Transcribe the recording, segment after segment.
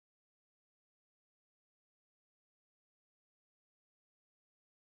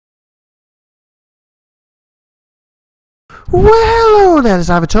Well, hello there, it's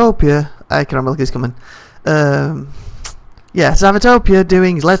IVATOPIA. I can't remember he's coming. Yeah, it's IVATOPIA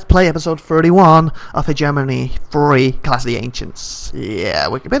doing Let's Play episode 31 of Hegemony III, Clash of the Ancients. Yeah,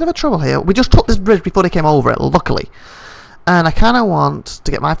 we're in a bit of a trouble here. We just took this bridge before they came over it, luckily. And I kind of want to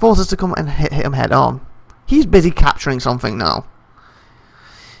get my forces to come and hit him head on. He's busy capturing something now.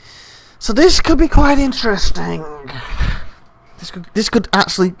 So this could be quite interesting. This could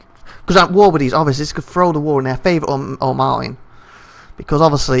actually, because I'm at war with these, obviously this could throw the war in their favour or mine. Because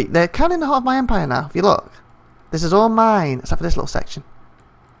obviously they're kind of in the heart of my empire now. If you look, this is all mine except for this little section.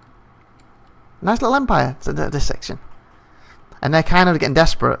 Nice little empire, this section. And they're kind of getting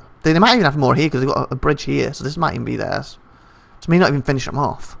desperate. They might even have more here because they've got a bridge here, so this might even be theirs. So me not even finish them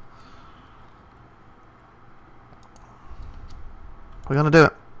off. We're gonna do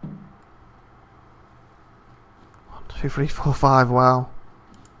it. 1, 2, 3, 4, 5. Wow.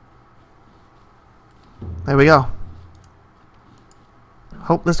 There we go.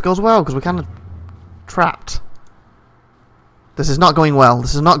 Hope this goes well because we're kind of trapped. This is not going well.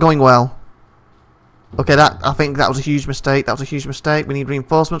 This is not going well. Okay, I think that was a huge mistake. That was a huge mistake. We need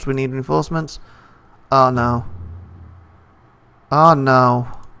reinforcements. We need reinforcements. Oh no. Oh no.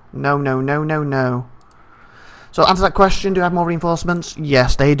 No, no, no, no, no. So answer that question, do I have more reinforcements?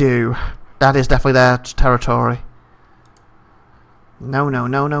 Yes, they do. That is definitely their territory. No, no,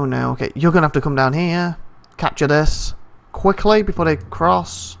 no, no, no. Okay, you're going to have to come down here. Capture this quickly before they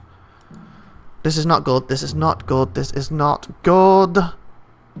cross. This is not good. This is not good. This is not good.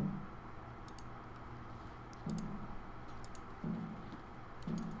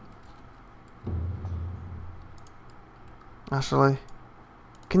 Actually,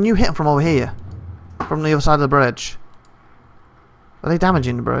 can you hit them from over here? From the other side of the bridge? Are they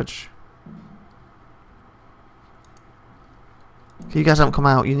damaging the bridge? Okay, you guys haven't come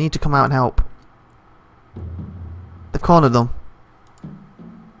out. You need to come out and help. They've cornered them.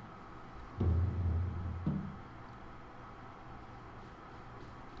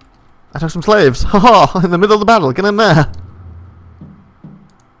 I took some slaves. Haha! In the middle of the battle. Get in there.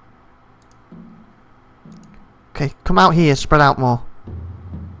 Okay, come out here. Spread out more.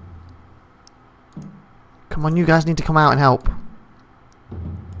 Come on, you guys need to come out and help.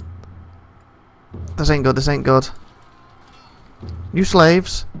 This ain't good. This ain't good. You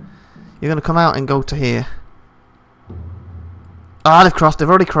slaves, you're gonna come out and go to here. Ah, they've crossed. They've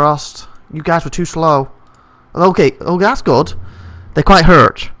already crossed. You guys were too slow. Okay, oh, that's good. They're quite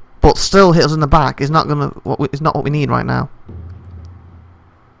hurt, but still hit us in the back is not gonna. Is not what we need right now.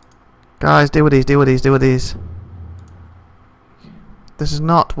 Guys, deal with these. Deal with these. Deal with these. This is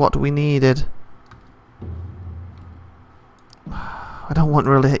not what we needed. I don't want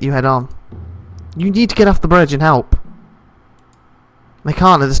to really hit you head on. You need to get off the bridge and help. They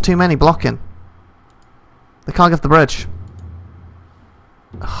can't. There's too many blocking. They can't get off the bridge.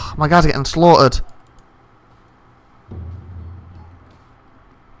 Ugh, my guys are getting slaughtered.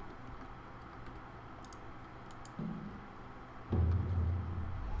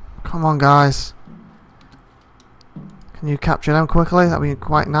 Come on, guys. Can you capture them quickly? That'd be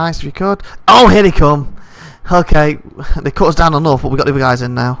quite nice if you could. Oh, here they come. Okay, they cut us down enough, but we've got the other guys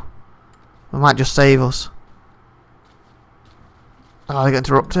in now. They might just save us. Oh, they get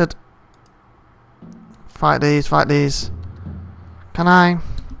interrupted. Fight these, fight these. Can I?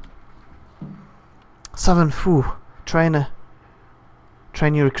 7, whew. Trainer.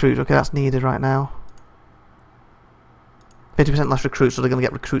 Train your recruits. Okay, that's needed right now. 50% less recruits, so they're going to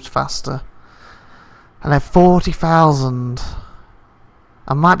get recruits faster. And I have 40,000.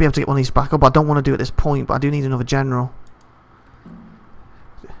 I might be able to get one of these back up, but I don't want to do it at this point, but I do need another general.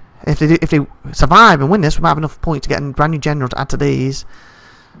 If they survive and win this, we might have enough points to get a brand new general to add to these.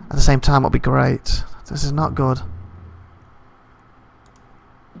 At the same time, it'll be great. This is not good.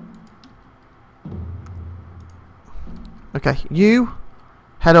 Okay, you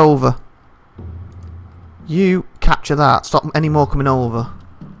head over. You capture that. Stop any more coming over.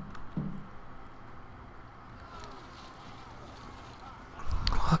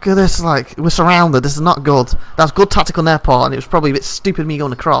 Look at this, like, we're surrounded. This is not good. That's good tactical on their part, and it was probably a bit stupid me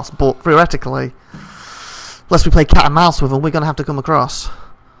going across, but theoretically, unless we play cat and mouse with them, we're going to have to come across.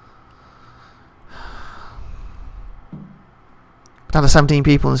 Down to 17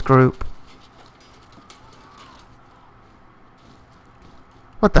 people in this group.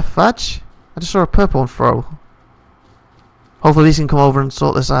 What the fudge? I just saw a purple one throw. Hopefully these can come over and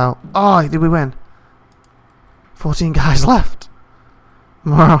sort this out. Oh, did we win? 14 guys left.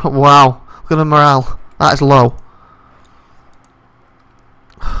 Wow, look at the morale. That is low.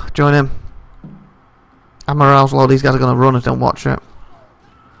 Join him. And morale's low. These guys are going to run if they don't watch it.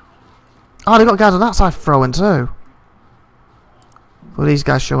 Oh, they've got guys on that side throwing too. Well, these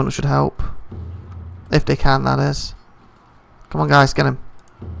guys showing up should help. If they can, that is. Come on, guys, get him.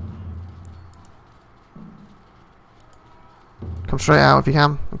 Come straight out if you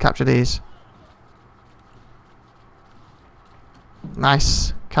can and capture these.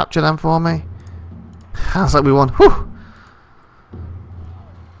 Nice. Capture them for me. That's like we won. Whew.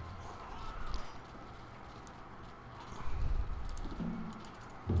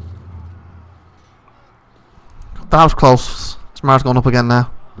 That was close. Tomorrow's going up again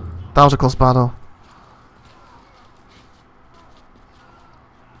now. That was a close battle.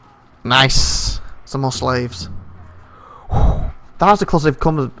 Nice. Some more slaves. Whew. That was the closest they've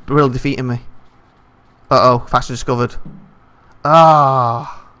come to really defeating me. Uh-oh. Faction discovered.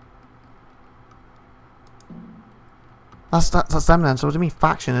 Ah. That's them then. So what do you mean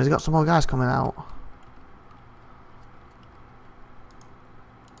faction? Has he got some more guys coming out?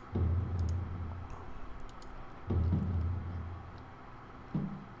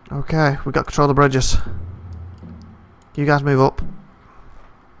 Okay, we got control of the bridges. You guys move up.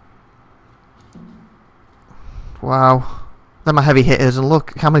 Wow. They're my heavy hitters, and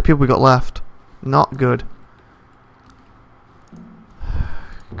look how many people we got left. Not good.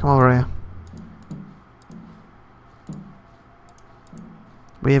 Come over here.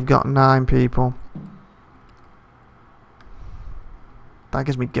 We have got 9 people. That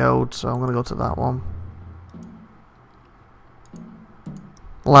gives me gold, so I'm going to go to that one.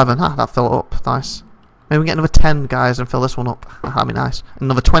 11. Ah, that filled up. Nice. Maybe we get another 10 guys and fill this one up. That'd be nice.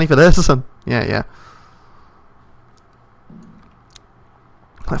 Another 20 for this. Yeah.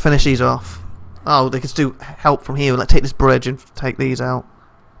 Let's finish these off. Oh, they can do help from here. Let's take this bridge and take these out.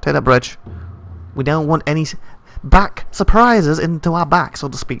 Take that bridge. We don't want any back surprises into our back, so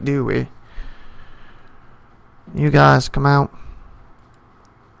to speak, do we? You guys, come out.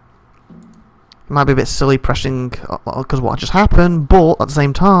 It might be a bit silly pressing because what just happened, but at the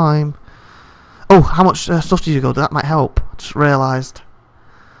same time... Oh, how much stuff did you go? That might help. I just realised.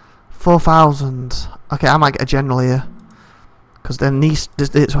 4,000. Okay, I might get a general here. Because then this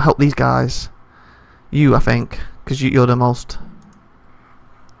will help these guys. You, I think. Because you're the most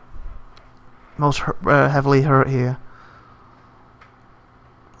heavily hurt here.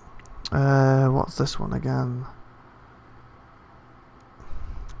 What's this one again?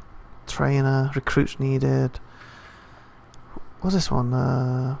 Trainer, recruits needed. What's this one?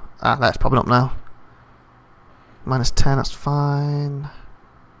 That's popping up now. -10, that's fine.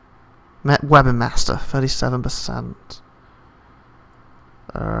 Weapon Master, 37%.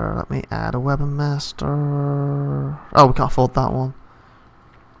 Let me add a Weapon Master. Oh, we can't afford that one.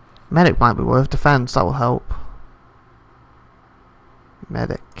 Medic might be worth. Defense, that will help.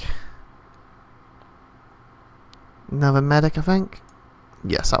 Medic. Another medic, I think.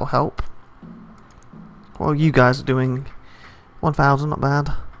 Yes, that will help. Well, you guys are doing 1,000, not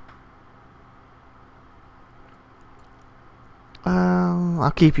bad. I'll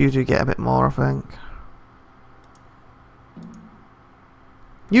keep you to get a bit more, I think.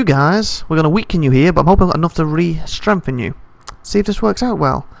 You guys, we're going to weaken you here, but I'm hoping I've got enough to re-strengthen you. See if this works out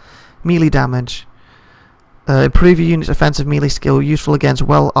well. Melee damage. Improve your unit's offensive melee skill, useful against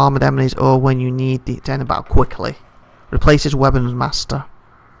well-armoured enemies or when you need to end a battle quickly. Replaces Weapons Master.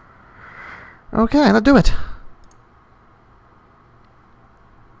 Okay, let's do it.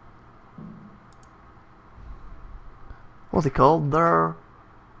 What's it called? The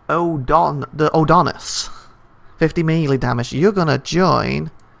Odonis. 50 melee damage. You're gonna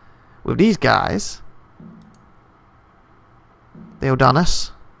join with these guys. The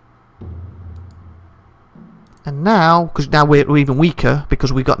Odonis. And now, because now we're even weaker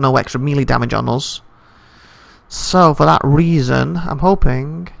because we got no extra melee damage on us. So for that reason, I'm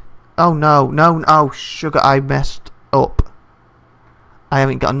hoping. Oh no, oh sugar! I messed up. I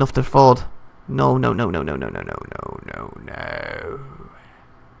haven't got enough to afford. No.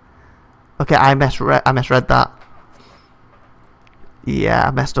 Okay, I misread that. Yeah,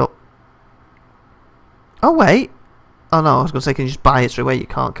 I messed up. Oh wait. Oh no, I was gonna say, can you just buy it straight away? You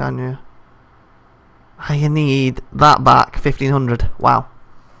can't, can you? I need that back, 1,500. Wow.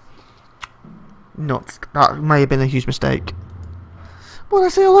 Nuts. That may have been a huge mistake. Well, I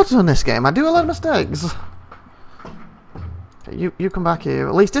see a lot on this game. I do a lot of mistakes. Okay, you come back here.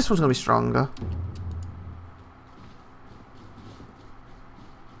 At least this one's gonna be stronger.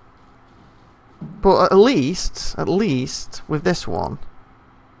 But at least with this one,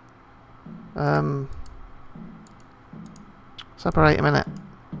 separate a minute.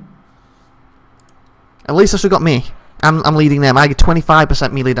 At least I still got me. I'm leading them. I get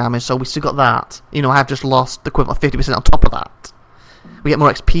 25% melee damage, so we still got that. You know, I've just lost the equivalent of 50% on top of that. We get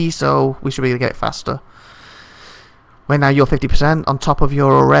more XP, so we should be able to get it faster. Right now you're 50% on top of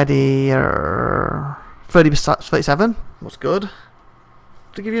your already 37. What's good?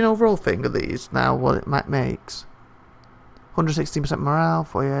 To give you an overall thing of these now, what it makes. 116% morale,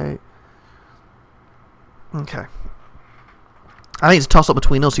 48. Okay. I think it's a toss up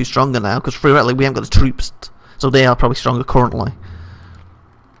between us who's stronger now, because theoretically we haven't got the troops, so they are probably stronger currently.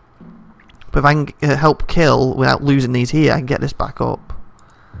 But if I can help kill without losing these here, I can get this back up.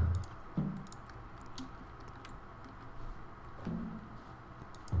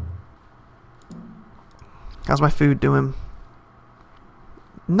 How's my food doing?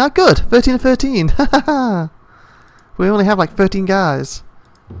 Not good. 13 and 13. We only have like 13 guys.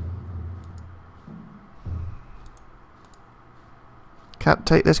 Can't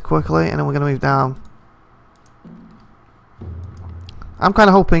take this quickly, and then we're going to move down. I'm kind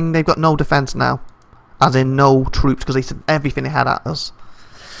of hoping they've got no defense now, as in no troops, because they sent everything they had at us,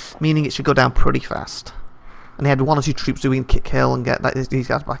 meaning it should go down pretty fast. And they had 1 or 2 troops doing kill and get these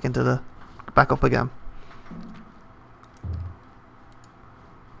guys back into back up again.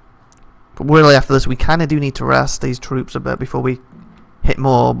 But really, after this, we kind of do need to rest these troops a bit before we hit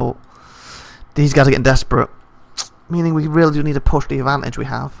more. But these guys are getting desperate. Meaning we really do need to push the advantage we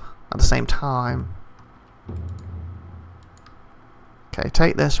have at the same time. Okay,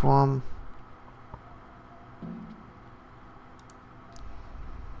 take this one.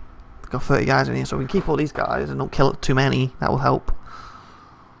 Got 30 guys in here, so we can keep all these guys and don't kill too many. That will help.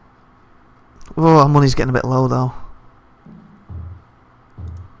 Oh, our money's getting a bit low though.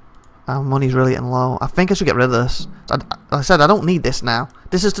 Our money's really getting low. I think I should get rid of this. Like I said, I don't need this now.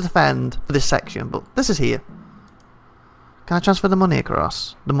 This is to defend for this section, but this is here. Can I transfer the money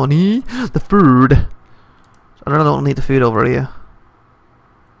across? The money? The food? I really don't need the food over here.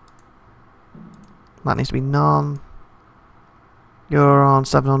 That needs to be none. You're on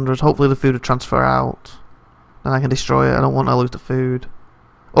 700. Hopefully the food will transfer out. Then I can destroy it. I don't want to lose the food.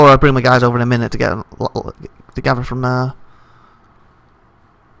 Or I'll bring my guys over in a minute to gather from there.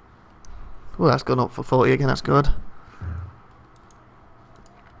 Oh, that's gone up for 40 again. That's good.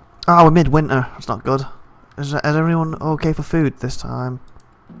 Oh, we're midwinter. That's not good. Is everyone okay for food this time?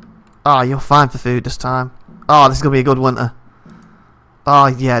 Oh, you're fine for food this time. Oh, this is going to be a good winter. Oh,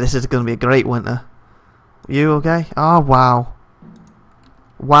 yeah, this is going to be a great winter. You okay? Oh, wow.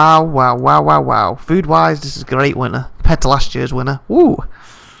 Wow, wow, wow, wow, wow. Food-wise, this is a great winter. Compared to last year's winter. Woo!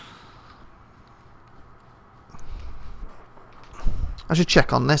 I should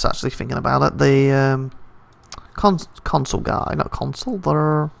check on this, actually, thinking about it. The consul guy. Not consul,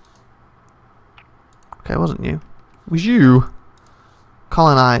 the... Okay, it wasn't you. It was you.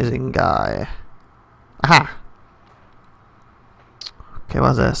 Colonizing guy. Aha! Okay,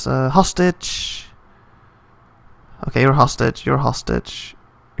 what's this? Hostage. Okay, you're a hostage. You're a hostage.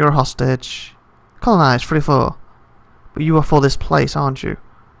 You're a hostage. Colonize, 34. But you are for this place, aren't you?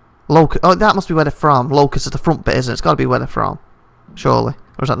 Locust. Oh, that must be where they're from. Locust is the front bit, isn't it? It's got to be where they're from. Surely.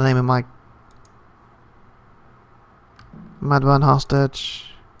 Or is that the name of my... Madman hostage?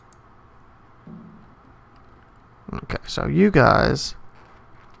 Okay, so you guys...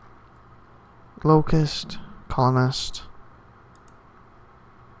 Locust, colonist,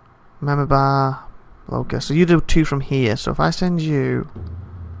 Member, Locust. So you do 2 from here. So if I send you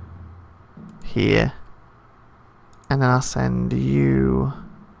here, and then I'll send you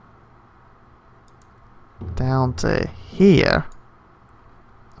down to here.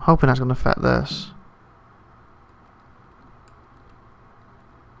 I'm hoping that's going to affect this.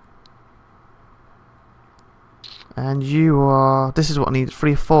 And you are... This is what I need.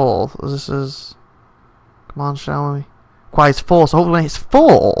 3 4. This is... Come on, shall we? Requires 4. So hopefully when it's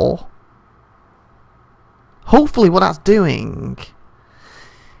 4... Hopefully what that's doing...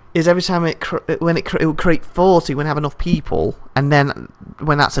 is every time it will create 40 when I have enough people. And then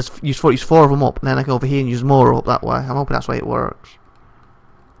when that says use 4 of them up. And then I can go over here and use more up that way. I'm hoping that's the way it works.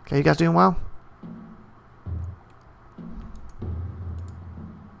 Okay, you guys doing well?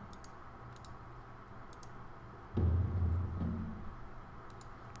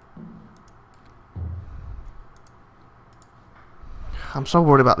 I'm so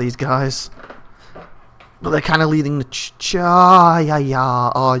worried about these guys. But they're kind of leading the charge.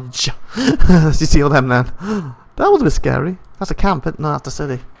 You see all them then? That was a bit scary. That's a camp, isn't it? No, that's the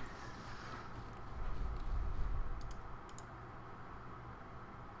city.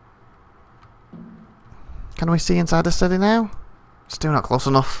 Can we see inside the city now? Still not close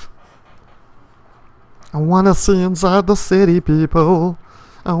enough. I wanna see inside the city, people.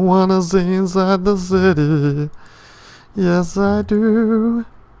 I wanna see inside the city. Yes, I do.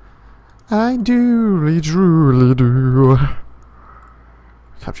 I do, really, truly do.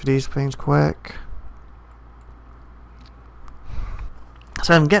 Capture these things quick.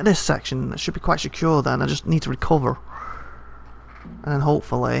 So I can get this section. It should be quite secure then. I just need to recover. And then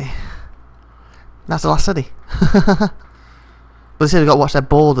hopefully... That's the last city. But they said they've got to watch their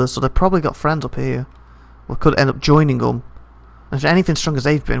borders, so they've probably got friends up here. We could end up joining them. And if anything strong as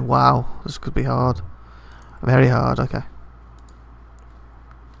they've been, wow, this could be hard. Very hard, okay.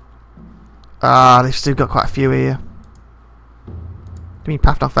 Ah, they've still got quite a few here. Give me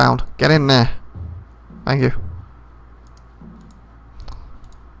path not found. Get in there. Thank you.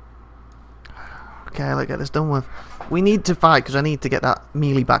 Okay, let's get this done with. We need to fight because I need to get that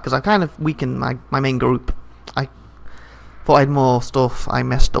melee back because I kind of weakened my main group. I thought I had more stuff. I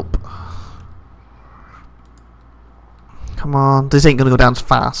messed up. Come on, this ain't gonna go down as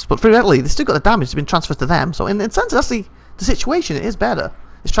fast. But theoretically, they still got the damage. It's been transferred to them. So in a sense, that's the situation. It is better.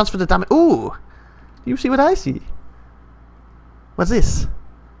 It's transferred the damage. Ooh, you see what I see? What's this?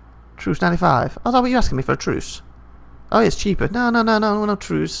 Truce 95. I thought you were asking me for a truce. Oh, it's cheaper. No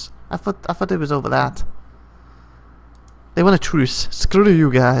truce. I thought it was over that. They want a truce. Screw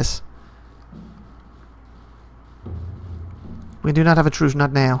you guys. We do not have a truce,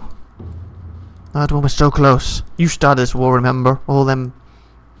 not now. Not when we're so close. You started this war, remember? All them...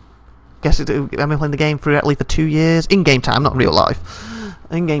 Guess I've been playing the game for at least for 2 years. In-game time, not real life.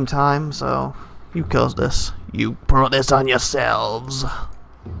 In-game time, so... You caused this. You brought this on yourselves.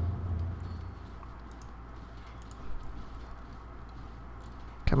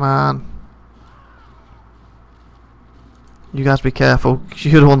 Come on. You guys be careful.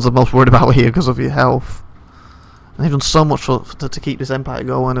 You're the ones I'm most worried about here because of your health. And they've done so much to keep this empire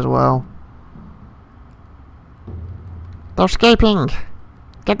going as well. They're escaping.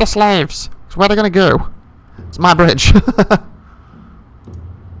 Get the slaves. So where are they going to go? It's my bridge.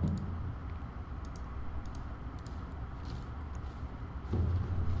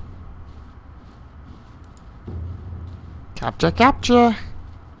 Capture, capture.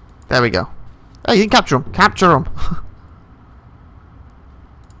 There we go. Hey, you can capture them. Capture them.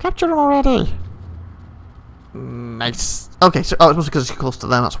 Capture them already. Nice. Okay, so it's mostly because it's close to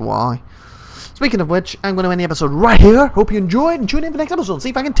them, that's why. Speaking of which, I'm going to end the episode right here. Hope you enjoyed, and tune in for the next episode and see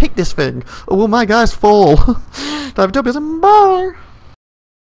if I can take this thing. Or will my guys fall? IVATOPIA, bye!